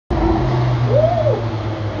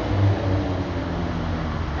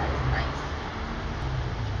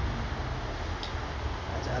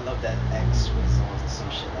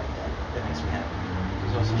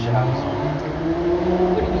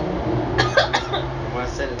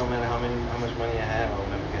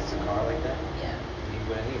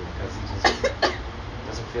him either because he just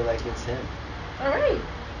doesn't feel like it's him. All right,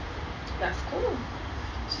 that's cool.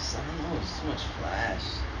 It's just, I don't know, it's too much flash.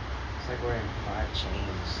 It's like wearing 5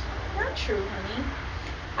 chains. Not true, honey.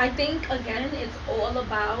 I think, again, it's all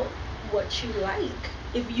about what you like.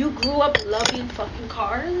 If you grew up loving fucking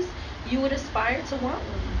cars, you would aspire to want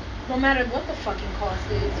one, no matter what the fucking cost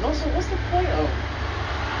is. And also, what's the point of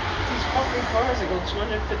these fucking cars that go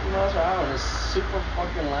 250 miles per hour? It's super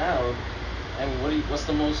fucking loud. I mean, what's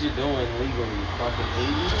the most you're doing legally? Fucking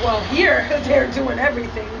 80? Well, here, they're doing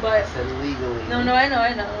everything, but... I said legally. No,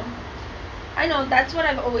 I know, that's what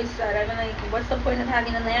I've always said. I've been like, what's the point of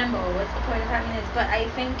having a Lambo? What's the point of having this? But I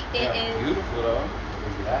think it is... beautiful, though.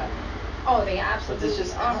 Look at that. Oh, they absolutely But it's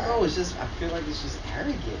just, I don't know, it's just, I feel like it's just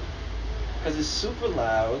arrogant. Because it's super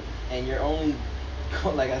loud, and you're only,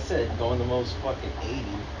 like I said, going the most fucking 80.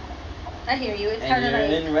 I hear you. It's kind of like...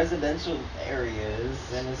 And you're in residential areas,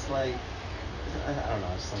 and it's like, I don't know,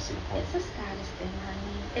 I just don't see the point. It's a status thing,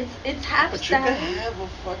 honey. It's half but status. But you can have a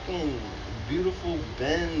fucking beautiful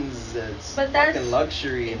Benz that's fucking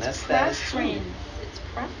luxury, and that's status too. It's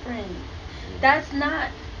preference. That's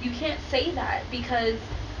not, you can't say that because...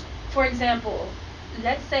 For example,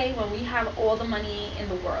 let's say when we have all the money in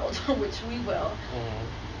the world, which we will,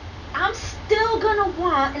 I'm still gonna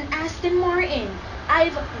want an Aston Martin.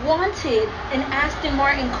 I've wanted an Aston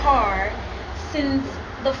Martin car since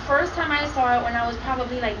the first time I saw it when I was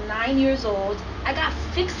probably like 9 years old. I got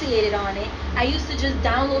fixated on it. I used to just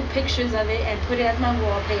download pictures of it and put it as my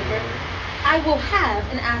wallpaper. I will have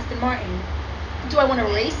an Aston Martin. Do I want to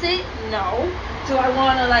race it? No. Do I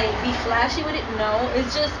want to like be flashy with it? No.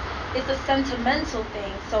 It's a sentimental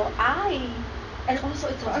thing. So and also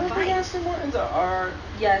it's a vibe. I don't think Aston Martins are.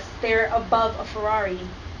 Yes, they're above a Ferrari.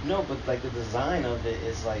 No, but like the design of it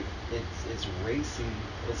is like it's racy.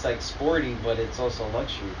 It's like sporty, but it's also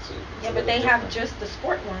luxury too. Yeah, but they have just the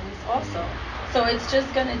sport ones also. So it's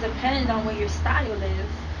just gonna depend on what your style is,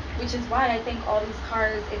 which is why I think all these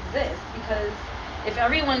cars exist. Because if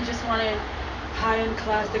everyone just wanted high-end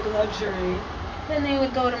classic luxury, then they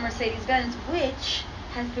would go to Mercedes-Benz, which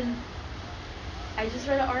has been... I just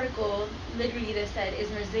read an article literally that said, is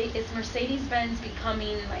Mercedes-Benz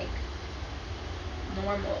becoming like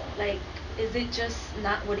normal? Like, is it just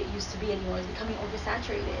not what it used to be anymore? It's becoming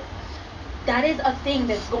oversaturated. That is a thing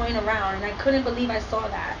that's going around, and I couldn't believe I saw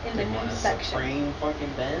that in the news section. Supreme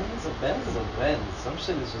fucking Benz? A Benz is a Benz. Some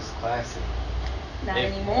shit is just classic. Not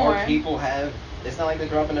anymore. More people have... It's not like they're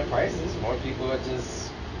dropping the prices. More people are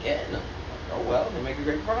just getting them. Oh well, they make a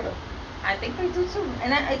great product. I think they do too.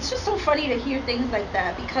 And it's just so funny to hear things like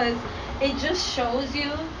that because it just shows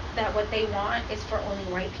you that what they want is for only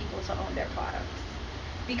white people to own their products.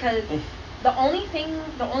 Because the only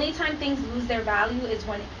time things lose their value is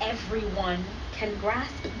when everyone can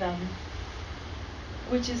grasp them.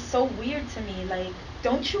 Which is so weird to me. Like,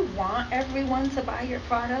 don't you want everyone to buy your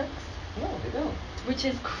products? No, they don't. Which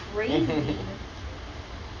is crazy.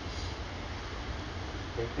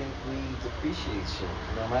 They think we depreciate shit.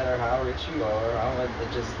 No matter how rich you are, how much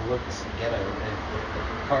it just looks ghetto.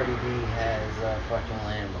 If Cardi B has a fucking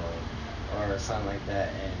Lambo or something like that,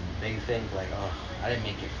 and they think like, oh, I didn't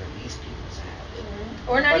make it for these people to have it.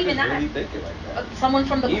 Or not even that. Really think it like that. Someone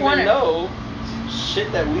from the corner. Even though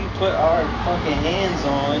shit that we put our fucking hands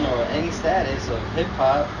on, or any status of hip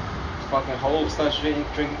hop, fucking whole starts drinking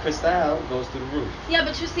Cristal, goes through the roof. Yeah,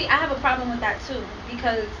 but you see, I have a problem with that too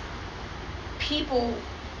because people,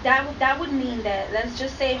 that would mean that, let's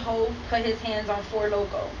just say Hov put his hands on Four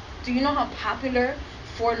Loko. Do you know how popular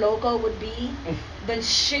Four Loko would be? The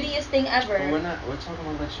shittiest thing ever. But we're talking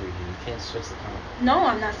about luxury here. You can't switch the conversation. No,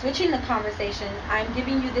 I'm not switching the conversation. I'm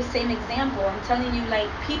giving you the same example. I'm telling you, like,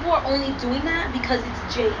 people are only doing that because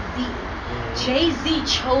it's Jay-Z. Jay-Z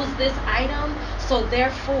chose this item, so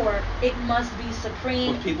therefore it must be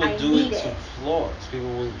supreme. But people do it to floors. People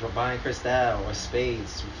will buy Cristal or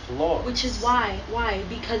Spades to floors. Which is why?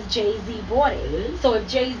 Because Jay-Z bought it. So if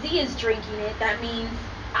Jay-Z is drinking it, that means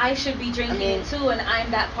I should be drinking it too, and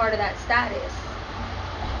I'm that part of that status.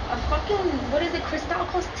 A fucking, what is it, Cristal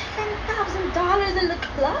costs $10,000 in the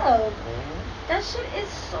club. That shit is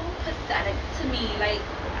so pathetic to me. Like,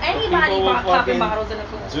 anybody bought popping bottles in the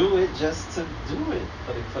club. Do it just to do it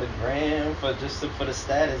for the gram, for the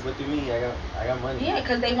status. Look at me, I got money. Yeah,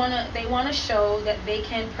 because they wanna show that they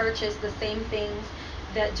can purchase the same things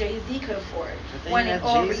that Jay-Z could afford. When in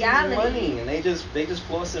all reality, money, and they just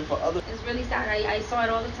flossing for other. It's really sad. I saw it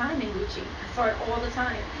all the time in Gucci. I saw it all the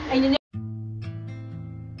time, and